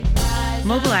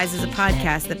Mobilize is a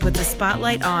podcast that puts a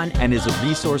spotlight on and is a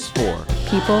resource for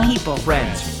people,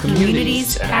 friends,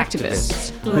 communities,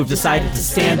 activists who've decided to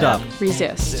stand up,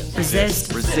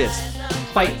 resist,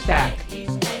 fight back,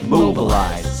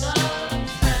 mobilize.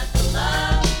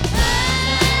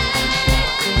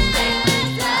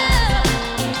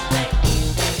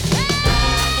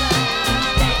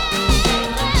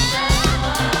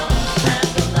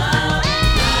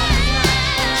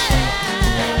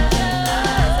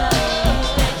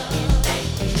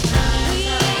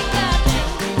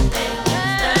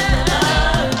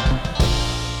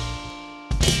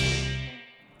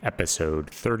 Episode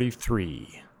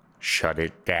 33, Shut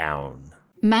It Down.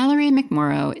 Mallory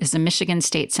McMorrow is a Michigan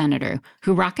state senator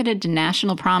who rocketed to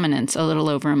national prominence a little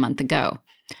over a month ago.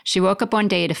 She woke up one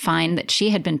day to find that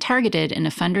she had been targeted in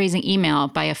a fundraising email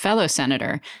by a fellow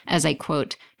senator as a,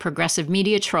 quote, progressive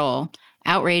media troll,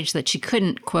 outraged that she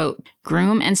couldn't, quote,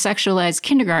 groom and sexualize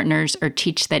kindergartners or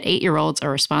teach that 8-year-olds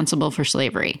are responsible for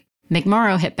slavery.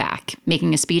 McMorrow hit back,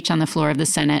 making a speech on the floor of the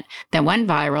Senate that went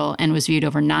viral and was viewed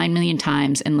over 9 million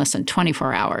times in less than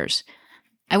 24 hours.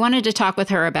 I wanted to talk with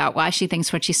her about why she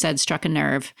thinks what she said struck a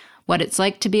nerve, what it's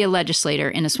like to be a legislator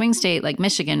in a swing state like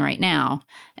Michigan right now,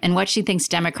 and what she thinks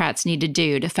Democrats need to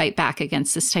do to fight back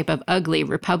against this type of ugly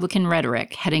Republican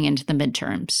rhetoric heading into the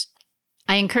midterms.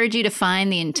 I encourage you to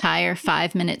find the entire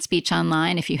 5-minute speech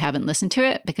online if you haven't listened to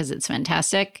it, because it's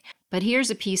fantastic. But here's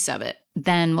a piece of it.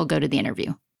 Then we'll go to the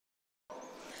interview.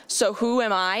 So who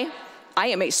am I? I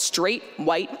am a straight,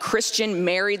 white, Christian,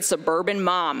 married, suburban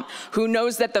mom who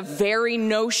knows that the very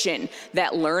notion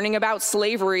that learning about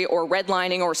slavery or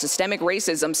redlining or systemic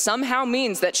racism somehow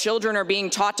means that children are being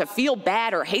taught to feel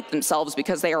bad or hate themselves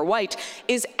because they are white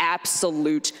is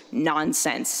absolute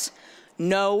nonsense.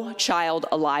 No child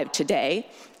alive today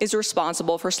is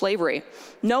responsible for slavery.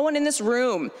 No one in this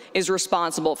room is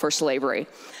responsible for slavery.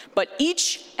 But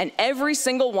each and every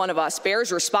single one of us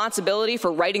bears responsibility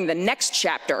for writing the next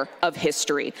chapter of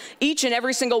history. Each and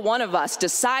every single one of us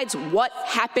decides what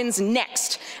happens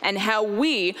next and how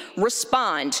we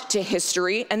respond to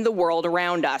history and the world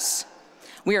around us.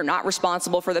 We are not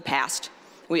responsible for the past.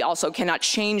 We also cannot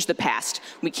change the past.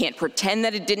 We can't pretend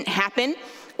that it didn't happen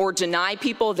or deny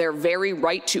people their very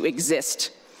right to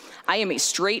exist. I am a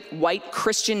straight, white,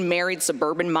 Christian, married,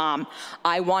 suburban mom.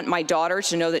 I want my daughter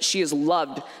to know that she is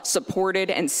loved, supported,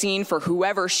 and seen for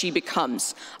whoever she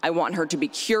becomes. I want her to be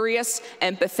curious,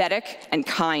 empathetic, and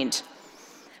kind.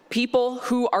 People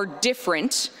who are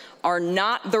different are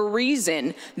not the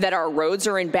reason that our roads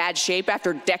are in bad shape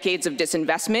after decades of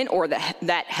disinvestment, or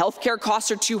that healthcare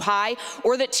costs are too high,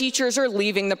 or that teachers are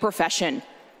leaving the profession.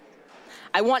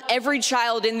 I want every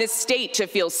child in this state to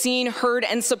feel seen, heard,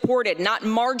 and supported, not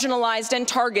marginalized and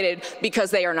targeted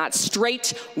because they are not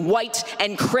straight, white,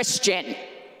 and Christian.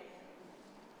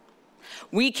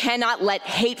 We cannot let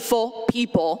hateful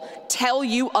people tell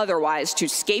you otherwise, to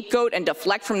scapegoat and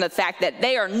deflect from the fact that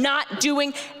they are not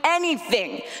doing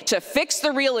anything to fix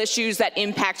the real issues that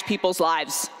impact people's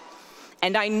lives.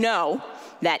 And I know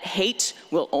that hate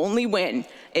will only win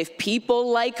if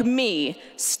people like me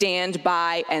stand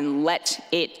by and let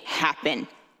it happen.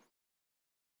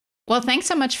 Well, thanks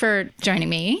so much for joining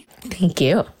me. Thank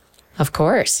you. Of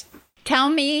course. Tell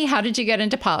me, how did you get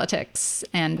into politics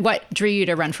and what drew you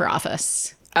to run for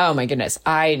office? Oh, my goodness.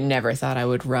 I never thought I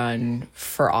would run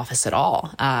for office at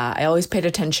all. I always paid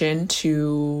attention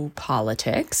to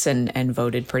politics and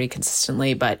voted pretty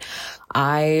consistently, but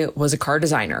I was a car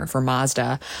designer for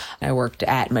Mazda. I worked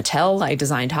at Mattel. I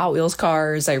designed Hot Wheels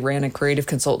cars. I ran a creative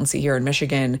consultancy here in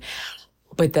Michigan.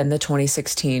 But then the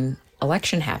 2016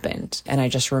 election happened. And I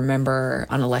just remember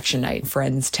on election night,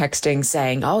 friends texting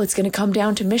saying, oh, it's going to come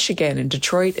down to Michigan and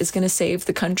Detroit is going to save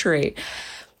the country.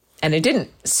 And it didn't.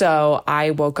 So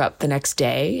I woke up the next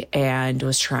day and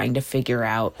was trying to figure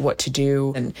out what to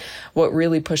do. And what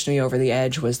really pushed me over the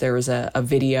edge was there was a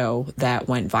video that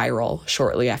went viral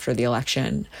shortly after the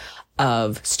election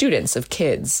of students, of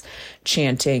kids,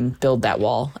 chanting, "Build that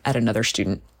wall" at another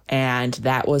student. And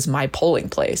that was my polling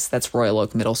place. That's Royal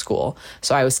Oak Middle School.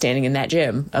 So I was standing in that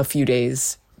gym a few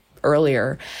days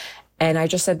earlier. And I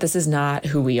just said, this is not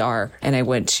who we are. And I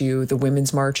went to the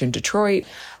Women's March in Detroit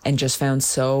and just found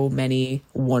so many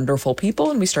wonderful people.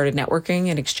 And we started networking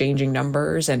and exchanging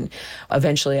numbers. And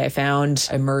eventually I found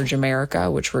Emerge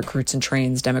America, which recruits and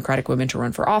trains Democratic women to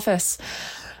run for office.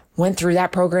 Went through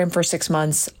that program for 6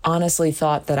 months, honestly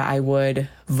thought that I would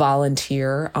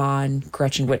volunteer on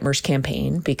Gretchen Whitmer's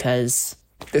campaign because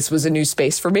this was a new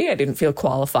space for me. I didn't feel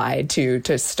qualified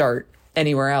to start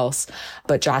anywhere else.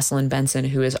 But Jocelyn Benson,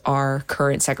 who is our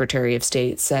current Secretary of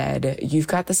State, said, you've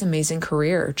got this amazing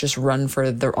career. Just run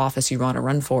for the office you want to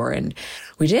run for. And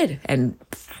we did, and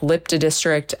flipped a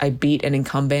district. I beat an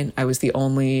incumbent. I was the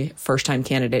only first-time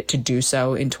candidate to do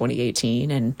so in 2018.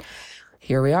 And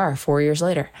here we are 4 years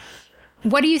later.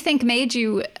 What do you think made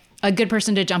you a good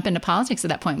person to jump into politics at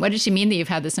that point? What did she mean that you've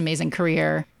had this amazing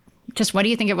career? Just what do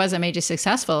you think it was that made you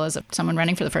successful as someone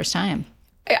running for the first time?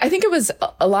 I think it was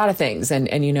a lot of things. And,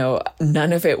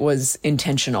 none of it was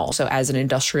intentional. So as an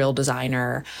industrial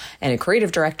designer and a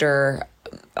creative director,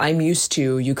 I'm used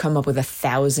to, you come up with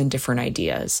 1,000 different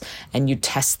ideas and you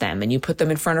test them and you put them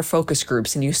in front of focus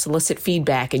groups and you solicit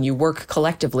feedback and you work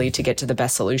collectively to get to the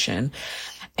best solution.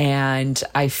 And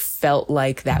I felt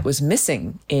like that was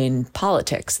missing in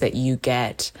politics, that you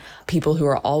get people who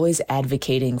are always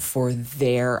advocating for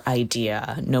their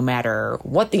idea, no matter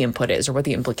what the input is or what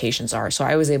the implications are. So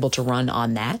I was able to run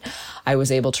on that. I was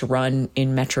able to run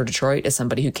in Metro Detroit as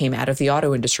somebody who came out of the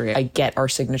auto industry. I get our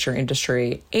signature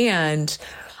industry, and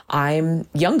I'm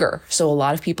younger. So a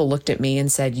lot of people looked at me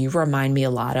and said, you remind me a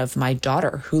lot of my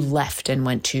daughter who left and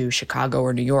went to Chicago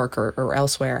or New York or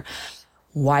elsewhere.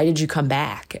 Why did you come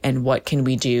back? And what can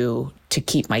we do to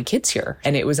keep my kids here?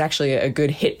 And it was actually a good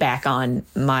hit back on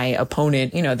my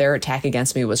opponent. Their attack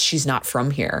against me was, she's not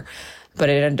from here. But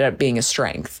it ended up being a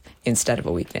strength instead of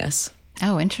a weakness.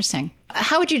 Oh, interesting.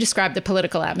 How would you describe the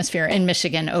political atmosphere in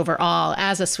Michigan overall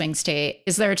as a swing state?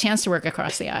 Is there a chance to work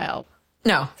across the aisle?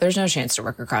 No, there's no chance to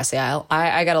work across the aisle.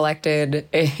 I got elected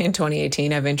in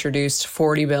 2018. I've introduced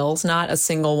 40 bills. Not a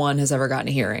single one has ever gotten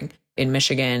a hearing. In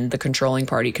Michigan, the controlling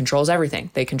party controls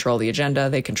everything. They control the agenda,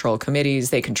 they control committees,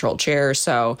 they control chairs.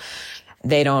 So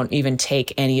they don't even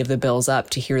take any of the bills up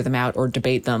to hear them out or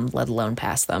debate them, let alone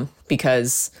pass them,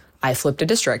 because I flipped a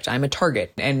district. I'm a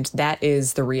target. And that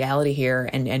is the reality here.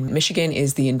 And Michigan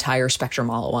is the entire spectrum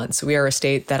all at once. We are a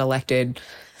state that elected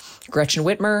Gretchen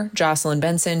Whitmer, Jocelyn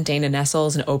Benson, Dana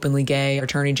Nessels, an openly gay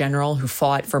attorney general who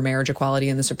fought for marriage equality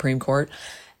in the Supreme Court.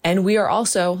 And we are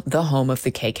also the home of the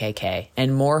KKK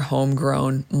and more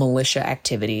homegrown militia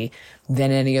activity than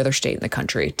any other state in the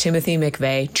country. Timothy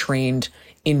McVeigh trained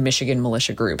in Michigan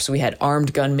militia groups. We had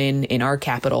armed gunmen in our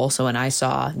capital. So when I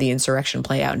saw the insurrection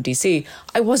play out in DC,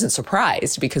 I wasn't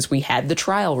surprised because we had the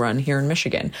trial run here in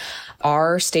Michigan.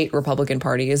 Our state Republican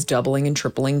Party is doubling and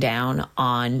tripling down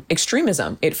on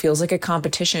extremism. It feels like a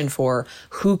competition for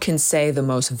who can say the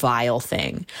most vile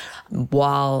thing.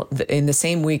 While in the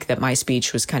same week that my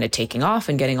speech was kind of taking off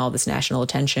and getting all this national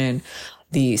attention,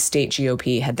 the state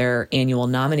GOP had their annual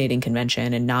nominating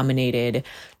convention and nominated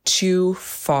 2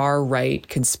 far-right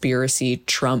conspiracy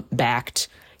Trump-backed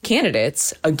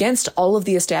candidates against all of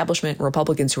the establishment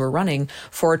Republicans who are running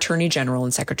for Attorney General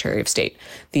and Secretary of State.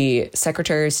 The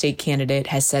Secretary of State candidate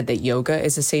has said that yoga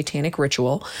is a satanic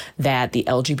ritual, that the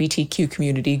LGBTQ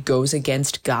community goes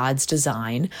against God's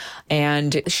design,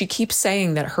 and she keeps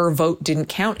saying that her vote didn't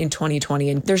count in 2020,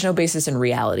 and there's no basis in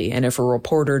reality. And if a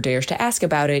reporter dares to ask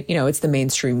about it, it's the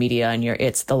mainstream media and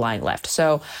it's the lying left.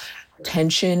 So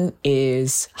tension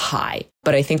is high,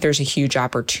 but I think there's a huge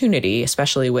opportunity,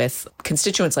 especially with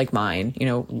constituents like mine,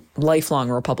 lifelong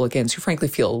Republicans who frankly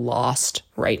feel lost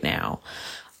right now.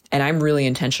 And I'm really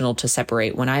intentional to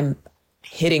separate when I'm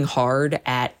hitting hard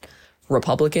at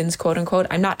Republicans, quote unquote.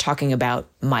 I'm not talking about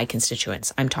my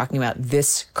constituents. I'm talking about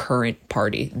this current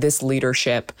party, this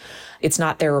leadership. It's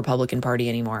not their Republican Party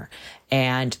anymore.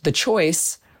 And the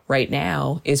choice right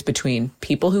now is between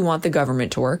people who want the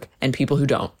government to work and people who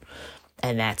don't.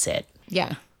 And that's it.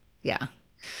 Yeah.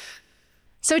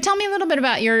 So tell me a little bit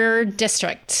about your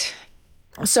district.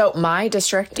 So my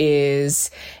district is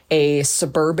a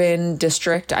suburban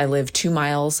district. I live 2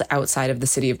 miles outside of the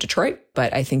city of Detroit.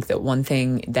 But I think that one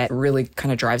thing that really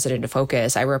kind of drives it into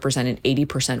focus, I represent an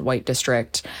 80% white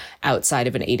district outside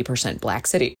of an 80% black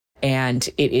city. And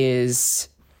it is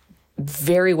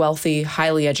very wealthy,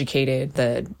 highly educated,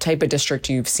 the type of district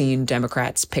you've seen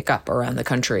Democrats pick up around the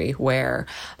country, where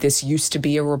this used to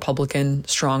be a Republican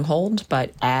stronghold.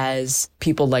 But as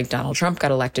people like Donald Trump got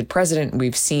elected president,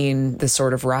 we've seen the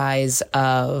sort of rise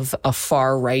of a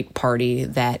far right party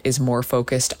that is more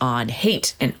focused on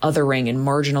hate and othering and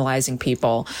marginalizing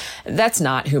people. That's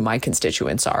not who my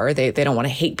constituents are. They don't want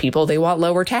to hate people. They want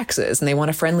lower taxes and they want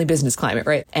a friendly business climate,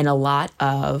 right? And a lot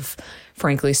of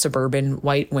frankly, suburban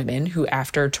white women who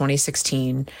after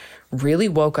 2016 really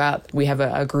woke up. We have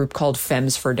a group called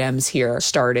Femmes for Dems here,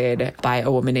 started by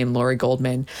a woman named Lori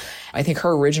Goldman. I think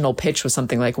her original pitch was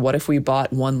something like, what if we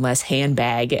bought one less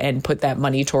handbag and put that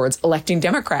money towards electing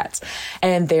Democrats?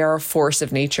 And they are a force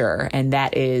of nature. And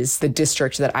that is the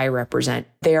district that I represent.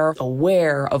 They are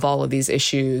aware of all of these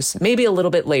issues, maybe a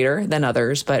little bit later than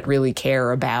others, but really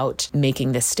care about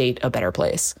making the state a better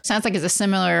place. Sounds like it's a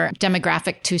similar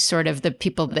demographic to sort of the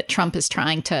people that Trump is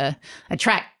trying to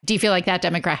attract. Do you feel like that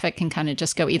demographic can kind of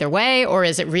just go either way? Or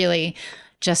is it really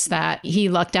just that he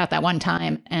lucked out that one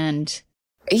time and...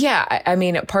 Yeah, I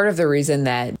mean, part of the reason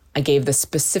that I gave the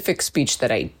specific speech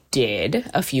that I did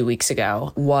a few weeks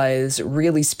ago was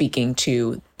really speaking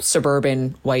to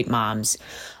suburban white moms.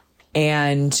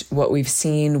 And what we've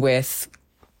seen with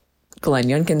Glenn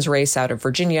Youngkin's race out of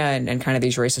Virginia and kind of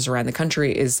these races around the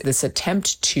country is this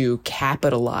attempt to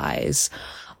capitalize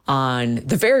on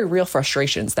the very real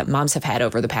frustrations that moms have had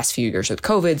over the past few years with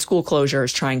COVID, school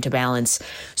closures, trying to balance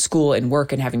school and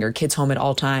work and having your kids home at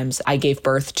all times. I gave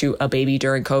birth to a baby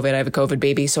during COVID. I have a COVID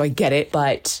baby, so I get it.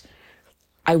 But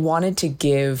I wanted to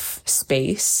give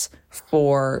space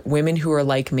for women who are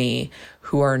like me,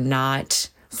 who are not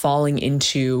falling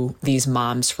into these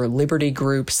Moms for Liberty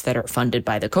groups that are funded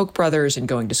by the Koch brothers and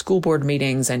going to school board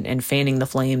meetings and fanning the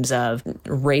flames of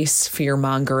race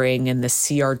fear-mongering and the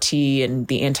CRT and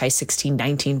the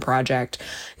Anti-1619 Project.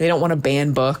 They don't want to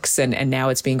ban books, and now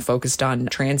it's being focused on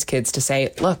trans kids to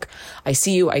say, look, I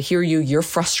see you, I hear you, you're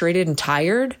frustrated and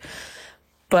tired,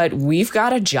 but we've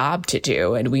got a job to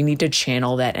do, and we need to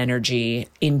channel that energy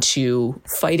into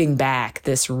fighting back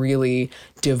this really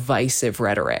divisive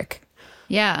rhetoric.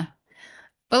 Yeah.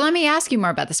 But let me ask you more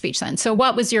about the speech then. So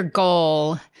what was your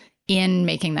goal in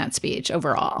making that speech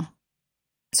overall?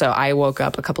 So I woke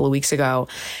up a couple of weeks ago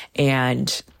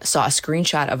and saw a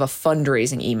screenshot of a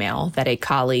fundraising email that a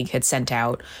colleague had sent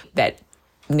out that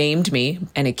named me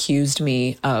and accused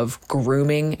me of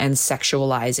grooming and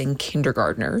sexualizing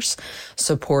kindergartners,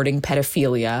 supporting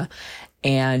pedophilia,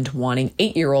 and wanting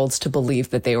 8-year-olds to believe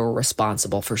that they were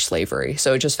responsible for slavery.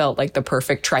 So it just felt like the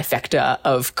perfect trifecta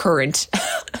of current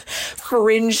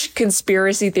fringe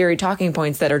conspiracy theory talking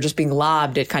points that are just being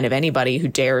lobbed at kind of anybody who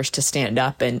dares to stand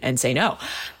up and say no.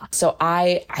 So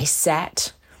I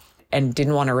sat and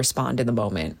didn't want to respond in the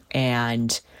moment.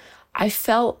 And I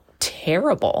felt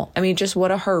terrible. I mean, just what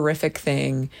a horrific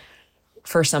thing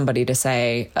for somebody to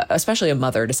say, especially a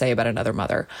mother to say about another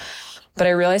mother. But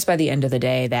I realized by the end of the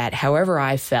day that however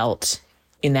I felt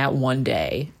in that one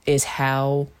day is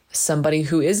how somebody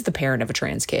who is the parent of a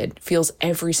trans kid feels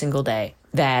every single day,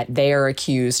 that they are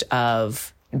accused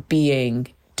of being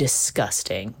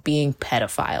disgusting, being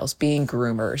pedophiles, being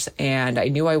groomers. And I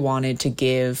knew I wanted to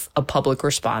give a public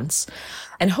response,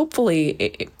 and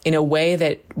hopefully in a way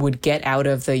that would get out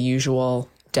of the usual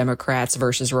Democrats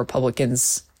versus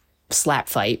Republicans slap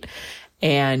fight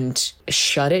and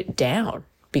shut it down.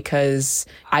 Because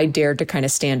I dared to kind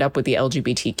of stand up with the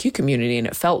LGBTQ community, and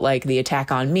it felt like the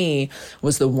attack on me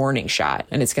was the warning shot,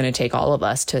 and it's going to take all of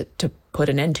us to put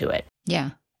an end to it.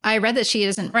 Yeah. I read that she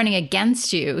isn't running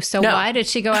against you. So No. Why did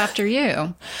she go after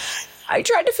you? I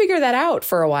tried to figure that out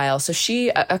for a while. So she,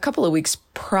 a couple of weeks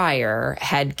prior,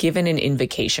 had given an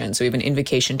invocation. So we have an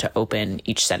invocation to open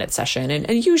each Senate session.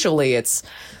 And usually it's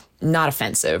not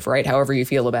offensive, right? However you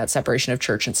feel about separation of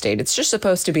church and state. It's just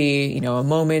supposed to be, a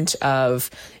moment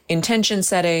of intention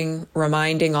setting,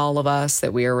 reminding all of us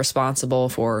that we are responsible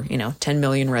for, 10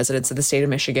 million residents of the state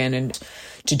of Michigan and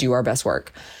to do our best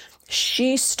work.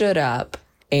 She stood up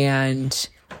and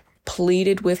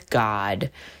pleaded with God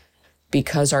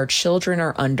because our children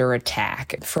are under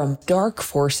attack from dark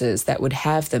forces that would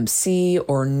have them see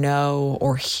or know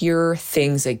or hear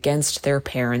things against their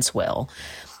parents' will.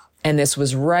 And this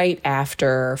was right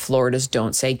after Florida's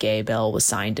Don't Say Gay bill was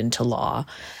signed into law.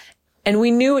 And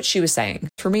we knew what she was saying.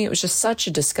 For me, it was just such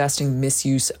a disgusting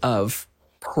misuse of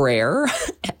prayer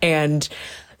and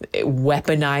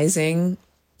weaponizing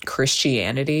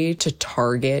Christianity to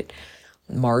target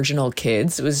marginal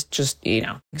kids. It was just,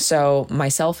 So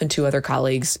myself and 2 other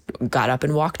colleagues got up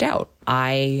and walked out.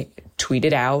 I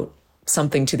tweeted out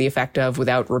something to the effect of,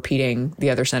 without repeating the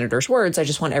other senator's words, I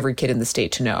just want every kid in the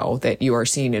state to know that you are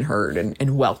seen and heard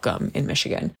and welcome in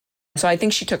Michigan. So I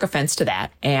think she took offense to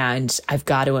that. And I've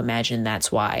got to imagine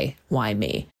that's why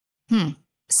me.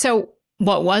 So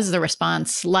what was the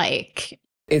response like?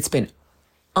 It's been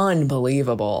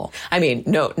unbelievable. I mean,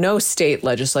 no state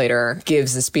legislator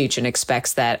gives a speech and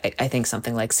expects that. I think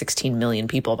something like 16 million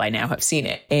people by now have seen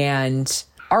it. And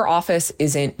our office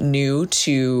isn't new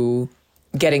to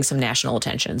getting some national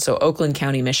attention. So Oakland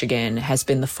County, Michigan has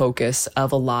been the focus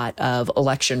of a lot of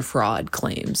election fraud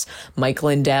claims. Mike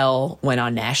Lindell went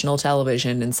on national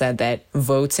television and said that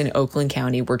votes in Oakland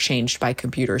County were changed by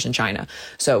computers in China.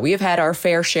 So we have had our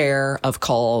fair share of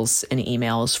calls and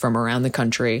emails from around the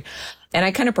country. And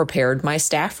I kind of prepared my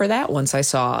staff for that once I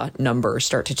saw numbers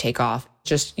start to take off.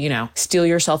 Just, steel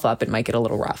yourself up. It might get a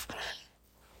little rough.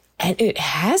 And it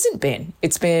hasn't been.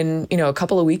 It's been, a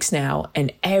couple of weeks now,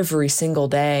 and every single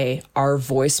day our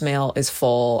voicemail is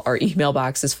full, our email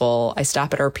box is full. I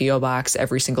stop at our P.O. box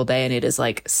every single day, and it is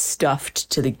like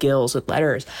stuffed to the gills with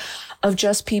letters of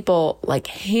just people like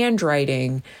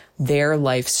handwriting their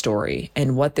life story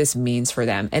and what this means for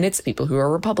them. And it's people who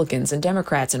are Republicans and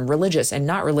Democrats and religious and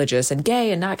not religious and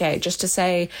gay and not gay, just to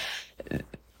say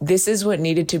this is what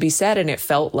needed to be said. And it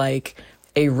felt like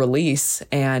a release,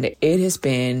 and it has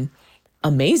been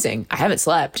amazing. I haven't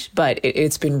slept, but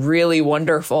it's been really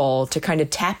wonderful to kind of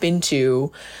tap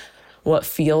into what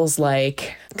feels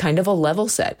like kind of a level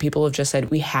set. People have just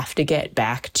said we have to get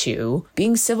back to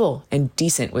being civil and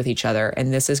decent with each other,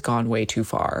 and this has gone way too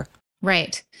far.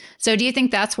 Right. So do you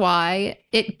think that's why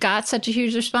it got such a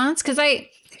huge response? Because I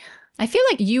feel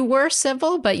like you were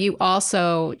civil, but you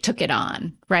also took it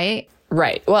on, right?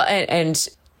 Right. Well, and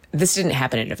this didn't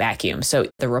happen in a vacuum. So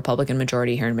the Republican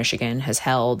majority here in Michigan has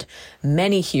held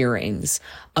many hearings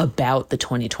about the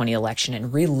 2020 election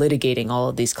and relitigating all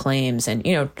of these claims and,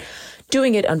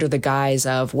 doing it under the guise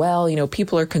of,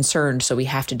 people are concerned, so we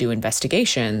have to do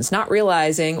investigations, not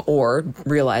realizing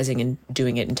and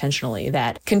doing it intentionally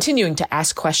that continuing to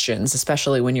ask questions,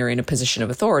 especially when you're in a position of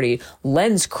authority,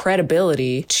 lends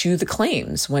credibility to the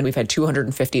claims. When we've had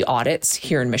 250 audits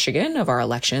here in Michigan of our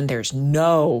election, there's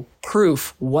no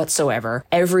proof whatsoever.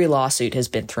 Every lawsuit has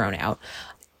been thrown out.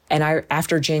 And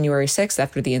after January 6th,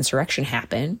 after the insurrection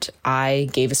happened, I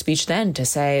gave a speech then to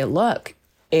say, look,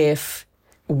 if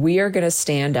we are going to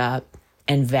stand up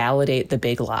and validate the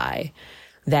big lie,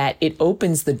 that it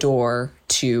opens the door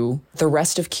to the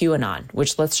rest of QAnon,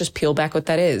 which let's just peel back what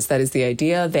that is. That is the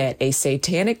idea that a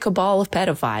satanic cabal of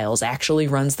pedophiles actually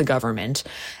runs the government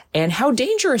and how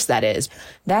dangerous that is.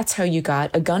 That's how you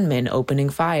got a gunman opening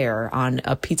fire on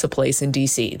a pizza place in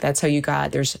DC. That's how you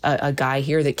got, there's a guy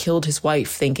here that killed his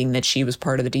wife thinking that she was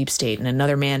part of the deep state, and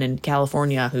another man in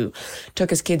California who took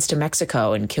his kids to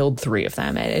Mexico and killed 3 of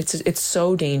them. And it's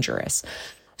so dangerous.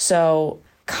 So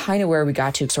kind of where we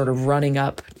got to sort of running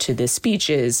up to this speech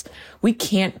is we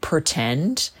can't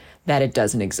pretend that it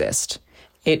doesn't exist.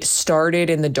 It started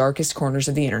in the darkest corners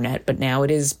of the internet, but now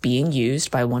it is being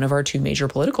used by one of our 2 major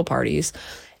political parties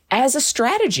as a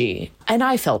strategy. And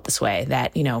I felt this way,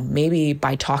 that, maybe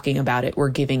by talking about it, we're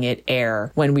giving it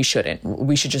air when we shouldn't.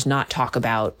 We should just not talk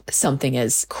about something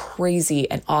as crazy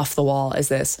and off the wall as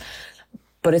this.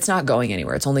 But it's not going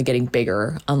anywhere. It's only getting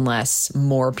bigger unless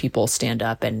more people stand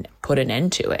up and put an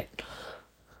end to it.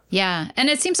 Yeah. And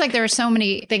it seems like there are so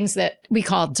many things that we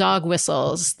call dog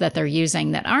whistles that they're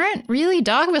using that aren't really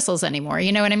dog whistles anymore.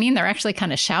 You know what I mean? They're actually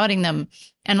kind of shouting them.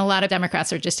 And a lot of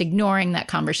Democrats are just ignoring that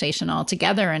conversation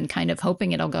altogether and kind of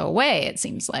hoping it'll go away, it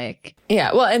seems like.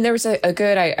 Yeah. Well, and there was a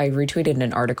good, I retweeted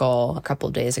an article a couple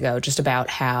of days ago just about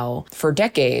how for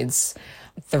decades,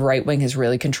 the right wing has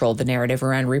really controlled the narrative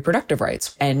around reproductive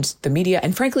rights, and the media,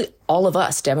 and frankly, all of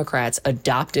us Democrats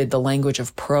adopted the language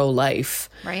of pro-life.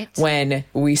 Right. When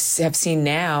we have seen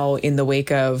now, in the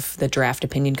wake of the draft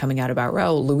opinion coming out about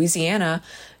Roe, Louisiana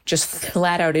just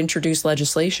flat out introduced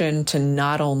legislation to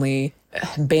not only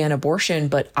ban abortion,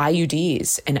 but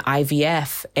IUDs and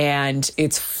IVF, and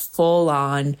it's full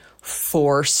on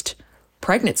forced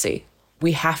pregnancy.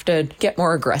 We have to get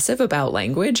more aggressive about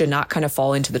language and not kind of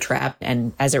fall into the trap.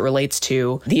 And as it relates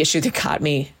to the issue that got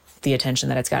me the attention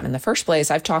that it's gotten in the first place,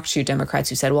 I've talked to Democrats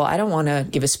who said, well, I don't want to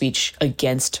give a speech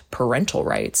against parental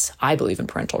rights. I believe in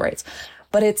parental rights.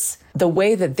 But it's the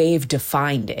way that they've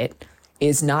defined it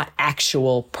is not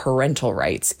actual parental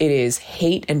rights. It is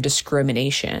hate and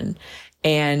discrimination.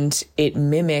 And it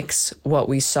mimics what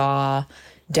we saw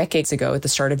decades ago at the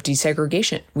start of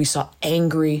desegregation. We saw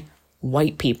angry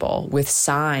white people with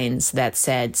signs that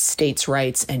said states'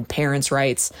 rights and parents'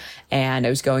 rights. And I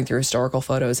was going through historical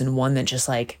photos, and one that just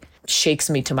like shakes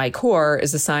me to my core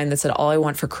is a sign that said, all I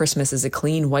want for Christmas is a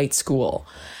clean white school.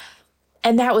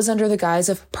 And that was under the guise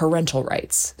of parental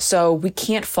rights. So we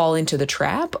can't fall into the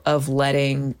trap of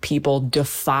letting people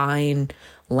define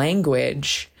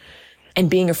language and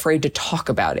being afraid to talk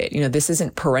about it. This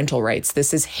isn't parental rights.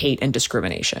 This is hate and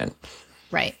discrimination.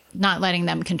 Right. Not letting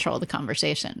them control the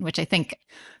conversation, which I think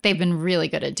they've been really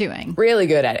good at doing. Really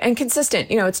good at it. And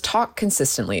consistent. It's talk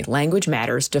consistently. Language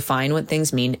matters. Define what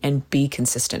things mean and be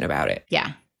consistent about it.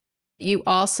 Yeah. You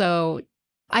also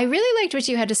I really liked what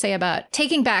you had to say about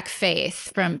taking back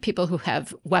faith from people who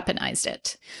have weaponized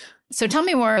it. So tell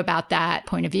me more about that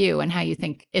point of view and how you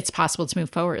think it's possible to move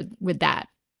forward with that.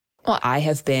 Well, I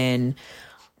have been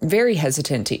very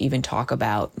hesitant to even talk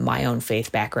about my own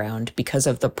faith background because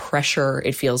of the pressure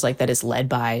it feels like that is led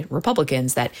by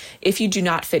Republicans, that if you do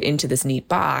not fit into this neat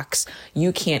box,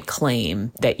 you can't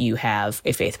claim that you have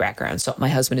a faith background. So my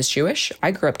husband is Jewish. I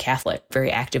grew up Catholic,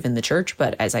 very active in the church.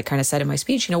 But as I kind of said in my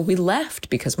speech, we left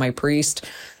because my priest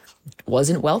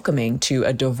wasn't welcoming to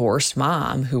a divorced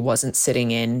mom who wasn't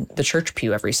sitting in the church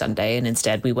pew every Sunday. And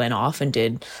instead we went off and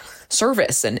did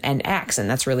service and acts. And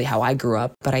that's really how I grew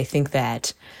up. But I think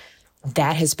that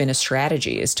has been a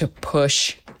strategy, is to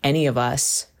push any of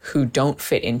us who don't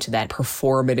fit into that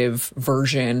performative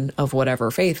version of whatever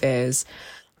faith is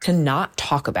to not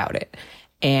talk about it.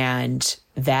 And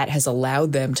that has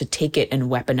allowed them to take it and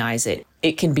weaponize it.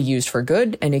 It can be used for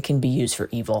good and it can be used for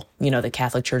evil. The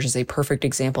Catholic Church is a perfect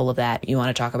example of that. You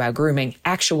want to talk about grooming,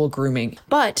 actual grooming,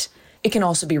 but it can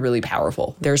also be really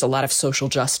powerful. There's a lot of social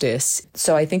justice.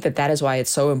 So I think that is why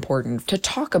it's so important to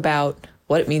talk about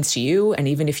what it means to you. And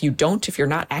even if you're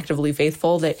not actively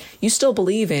faithful, that you still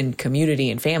believe in community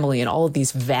and family and all of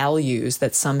these values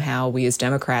that somehow we as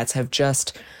Democrats have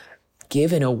just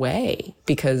given away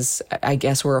because I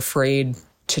guess we're afraid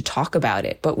to talk about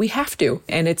it. But we have to.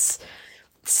 And it's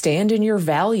stand in your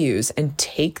values and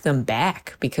take them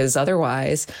back, because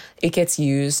otherwise it gets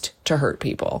used to hurt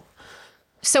people.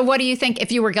 So what do you think,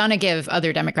 if you were going to give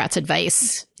other Democrats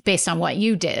advice based on what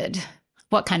you did,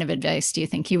 what kind of advice do you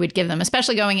think you would give them,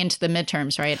 especially going into the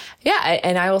midterms, right? Yeah.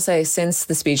 And I will say, since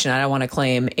the speech, and I don't want to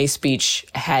claim a speech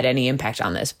had any impact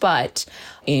on this, but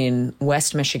in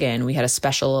West Michigan, we had a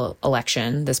special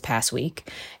election this past week,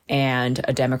 and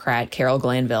a Democrat, Carol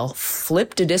Glanville,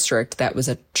 flipped a district that was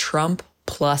a Trump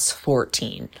plus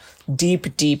 14,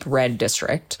 deep red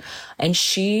district. And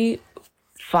she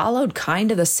followed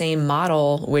kind of the same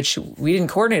model, which we didn't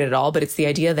coordinate at all, but it's the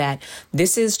idea that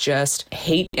this is just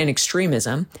hate and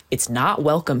extremism. It's not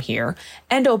welcome here.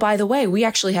 And oh, by the way, we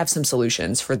actually have some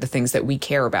solutions for the things that we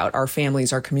care about, our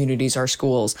families, our communities, our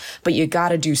schools. But you got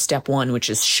to do step one, which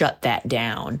is shut that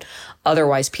down.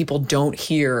 Otherwise, people don't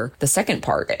hear the second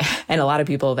part. And a lot of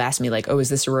people have asked me, like, oh, is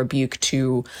this a rebuke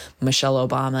to Michelle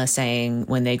Obama saying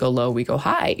when they go low, we go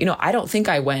high? I don't think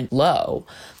I went low.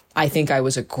 I think I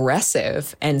was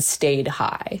aggressive and stayed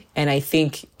high. And I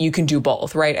think you can do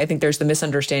both, right? I think there's the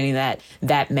misunderstanding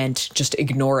that meant just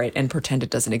ignore it and pretend it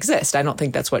doesn't exist. I don't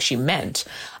think that's what she meant.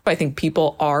 I think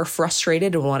people are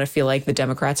frustrated and want to feel like the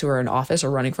Democrats who are in office or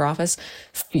running for office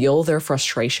feel their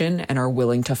frustration and are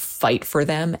willing to fight for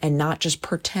them and not just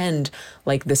pretend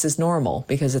like this is normal,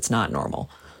 because it's not normal.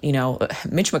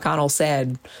 Mitch McConnell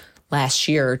said last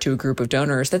year to a group of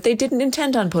donors that they didn't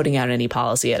intend on putting out any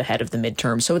policy ahead of the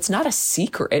midterm. So it's not a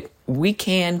secret. We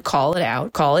can call it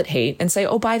out, call it hate, and say,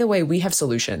 oh, by the way, we have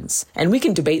solutions. And we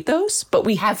can debate those, but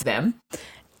we have them,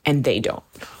 and they don't.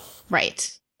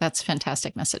 Right. That's a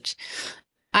fantastic message.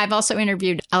 I've also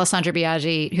interviewed Alessandra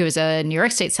Biaggi, who is a New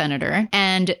York State senator,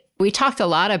 and we talked a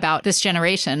lot about this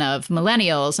generation of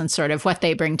millennials and sort of what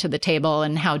they bring to the table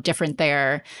and how different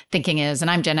their thinking is. And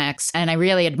I'm Gen X, and I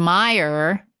really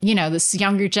admire this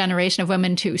younger generation of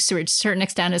women to a certain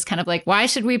extent is kind of like, why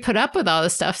should we put up with all the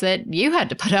stuff that you had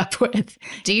to put up with?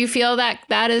 Do you feel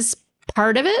that is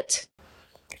part of it?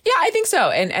 Yeah, I think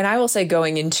so. And I will say,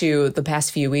 going into the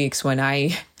past few weeks when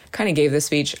I kind of gave this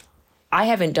speech, I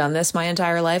haven't done this my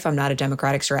entire life. I'm not a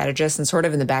Democratic strategist. And sort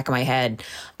of in the back of my head,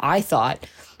 I thought,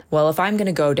 well, if I'm going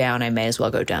to go down, I may as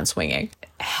well go down swinging.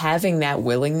 Having that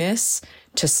willingness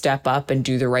to step up and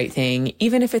do the right thing,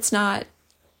 even if it's not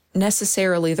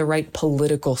necessarily the right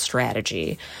political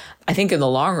strategy. I think in the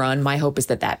long run, my hope is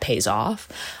that pays off.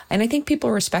 And I think people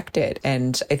respect it.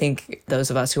 And I think those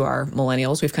of us who are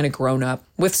millennials, we've kind of grown up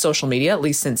with social media, at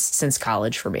least since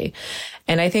college for me.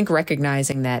 And I think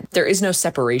recognizing that there is no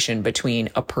separation between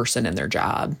a person and their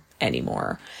job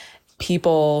anymore.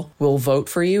 People will vote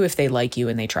for you if they like you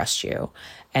and they trust you.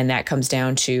 And that comes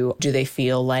down to, do they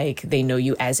feel like they know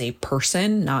you as a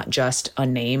person, not just a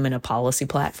name and a policy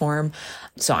platform?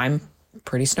 So I'm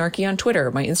pretty snarky on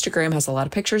Twitter. My Instagram has a lot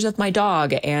of pictures of my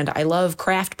dog, and I love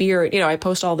craft beer. I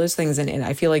post all those things, and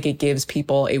I feel like it gives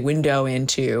people a window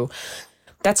into,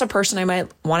 that's a person I might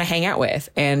want to hang out with.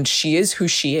 And she is who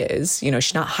she is.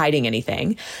 She's not hiding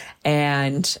anything.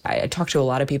 And I talked to a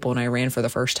lot of people when I ran for the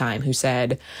first time who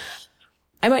said,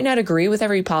 I might not agree with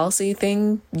every policy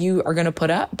thing you are going to put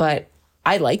up, but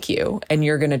I like you and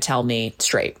you're going to tell me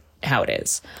straight how it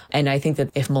is. And I think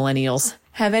that if millennials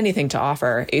have anything to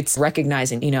offer, it's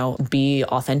recognizing, be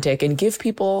authentic and give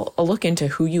people a look into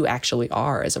who you actually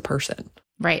are as a person.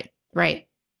 Right, right.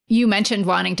 You mentioned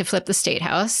wanting to flip the state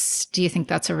house. Do you think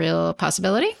that's a real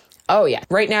possibility? Oh, yeah.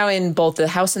 Right now in both the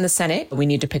House and the Senate, we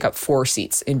need to pick up 4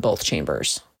 seats in both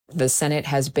chambers. The Senate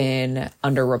has been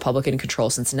under Republican control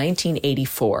since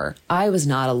 1984. I was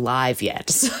not alive yet,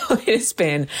 so it has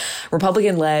been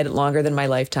Republican-led longer than my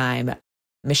lifetime.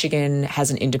 Michigan has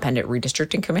an independent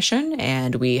redistricting commission,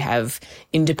 and we have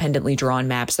independently drawn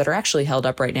maps that are actually held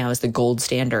up right now as the gold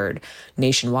standard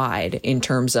nationwide in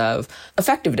terms of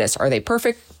effectiveness. Are they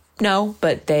perfect? No,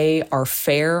 but they are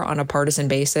fair on a partisan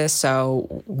basis.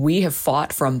 So we have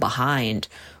fought from behind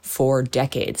for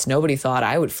decades. Nobody thought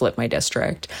I would flip my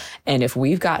district. And if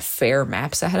we've got fair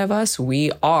maps ahead of us,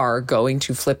 we are going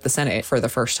to flip the Senate for the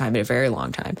first time in a very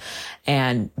long time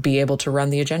and be able to run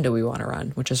the agenda we want to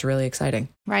run, which is really exciting.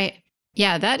 Right.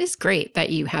 Yeah, that is great that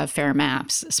you have fair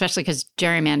maps, especially because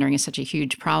gerrymandering is such a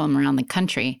huge problem around the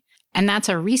country. And that's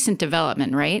a recent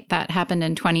development, right? That happened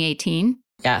in 2018.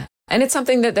 Yeah. And it's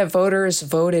something that the voters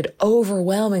voted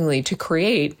overwhelmingly to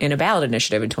create in a ballot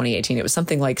initiative in 2018. It was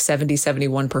something like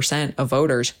 71% of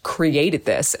voters created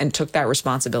this and took that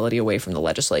responsibility away from the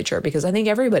legislature, because I think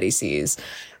everybody sees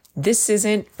this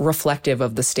isn't reflective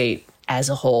of the state as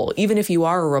a whole. Even if you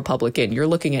are a Republican, you're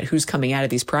looking at who's coming out of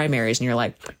these primaries and you're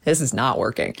like, this is not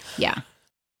working. Yeah.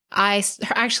 I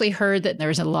actually heard that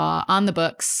there's a law on the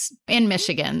books in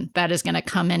Michigan that is going to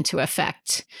come into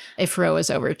effect if Roe is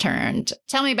overturned.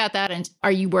 Tell me about that. And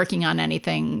are you working on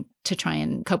anything to try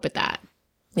and cope with that?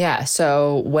 Yeah.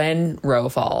 So when Roe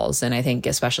falls, and I think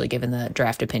especially given the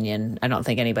draft opinion, I don't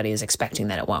think anybody is expecting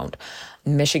that it won't.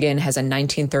 Michigan has a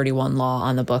 1931 law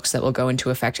on the books that will go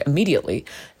into effect immediately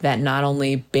that not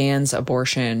only bans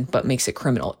abortion, but makes it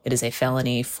criminal. It is a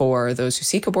felony for those who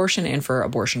seek abortion and for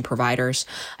abortion providers.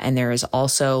 And there is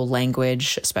also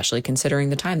language, especially considering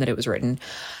the time that it was written,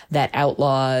 that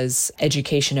outlaws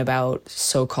education about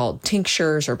so-called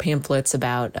tinctures or pamphlets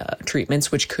about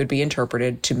treatments, which could be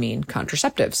interpreted to mean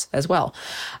contraceptives as well.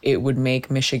 It would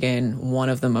make Michigan one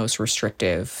of the most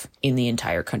restrictive in the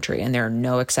entire country. And there are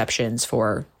no exceptions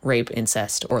for rape,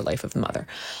 incest, or life of the mother.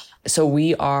 So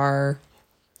we are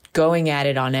going at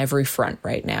it on every front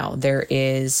right now. There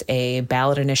is a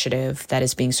ballot initiative that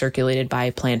is being circulated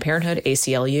by Planned Parenthood,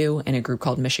 ACLU, and a group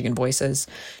called Michigan Voices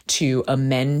to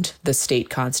amend the state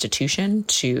constitution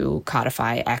to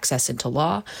codify access into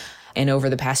law. And over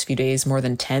the past few days, more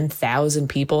than 10,000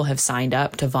 people have signed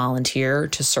up to volunteer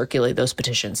to circulate those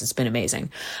petitions. It's been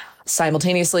amazing.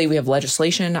 Simultaneously, we have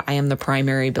legislation. I am the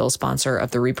primary bill sponsor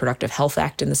of the Reproductive Health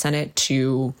Act in the Senate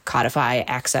to codify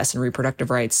access and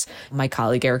reproductive rights. My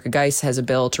colleague Erica Geis has a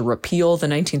bill to repeal the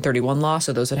 1931 law,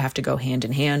 so those would have to go hand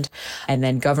in hand. And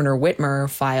then Governor Whitmer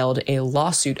filed a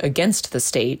lawsuit against the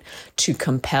state to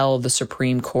compel the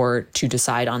Supreme Court to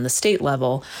decide on the state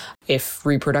level if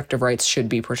reproductive rights should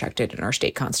be protected in our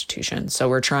state constitution. So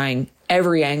we're trying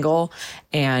every angle.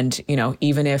 And,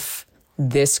 even if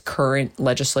this current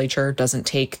legislature doesn't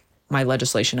take my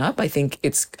legislation up, I think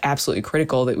it's absolutely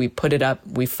critical that we put it up,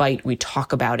 we fight, we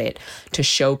talk about it to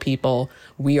show people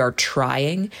we are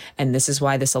trying. And this is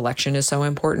why this election is so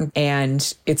important.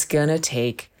 And it's going to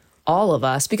take all of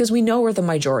us because we know we're the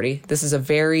majority. This is a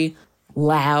very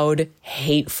loud,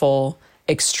 hateful,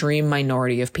 extreme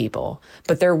minority of people,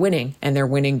 but they're winning, and they're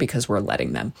winning because we're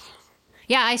letting them.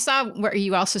 Yeah, I saw where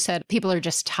you also said people are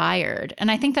just tired. And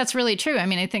I think that's really true. I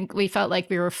mean, I think we felt like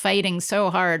we were fighting so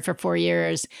hard for 4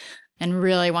 years and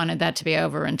really wanted that to be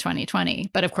over in 2020.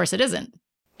 But of course it isn't.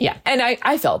 Yeah. And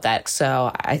I felt that.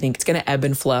 So I think it's going to ebb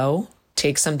and flow,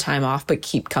 take some time off, but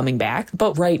keep coming back.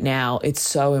 But right now, it's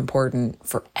so important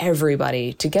for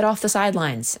everybody to get off the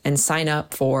sidelines and sign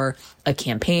up for a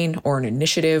campaign or an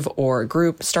initiative or a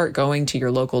group. Start going to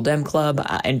your local Dem club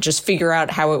and just figure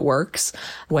out how it works,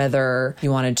 whether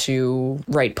you wanted to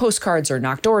write postcards or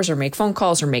knock doors or make phone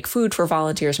calls or make food for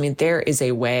volunteers. I mean, there is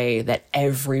a way that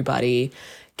everybody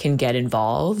can get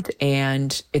involved,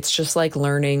 and it's just like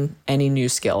learning any new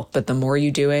skill. But the more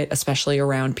you do it, especially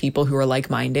around people who are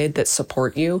like-minded that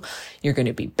support you, you're going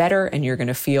to be better and you're going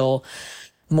to feel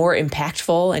more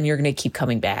impactful and you're going to keep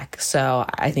coming back. So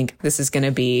I think this is going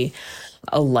to be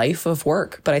a life of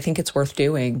work, but I think it's worth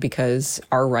doing because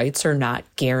our rights are not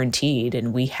guaranteed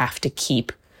and we have to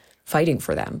keep fighting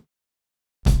for them.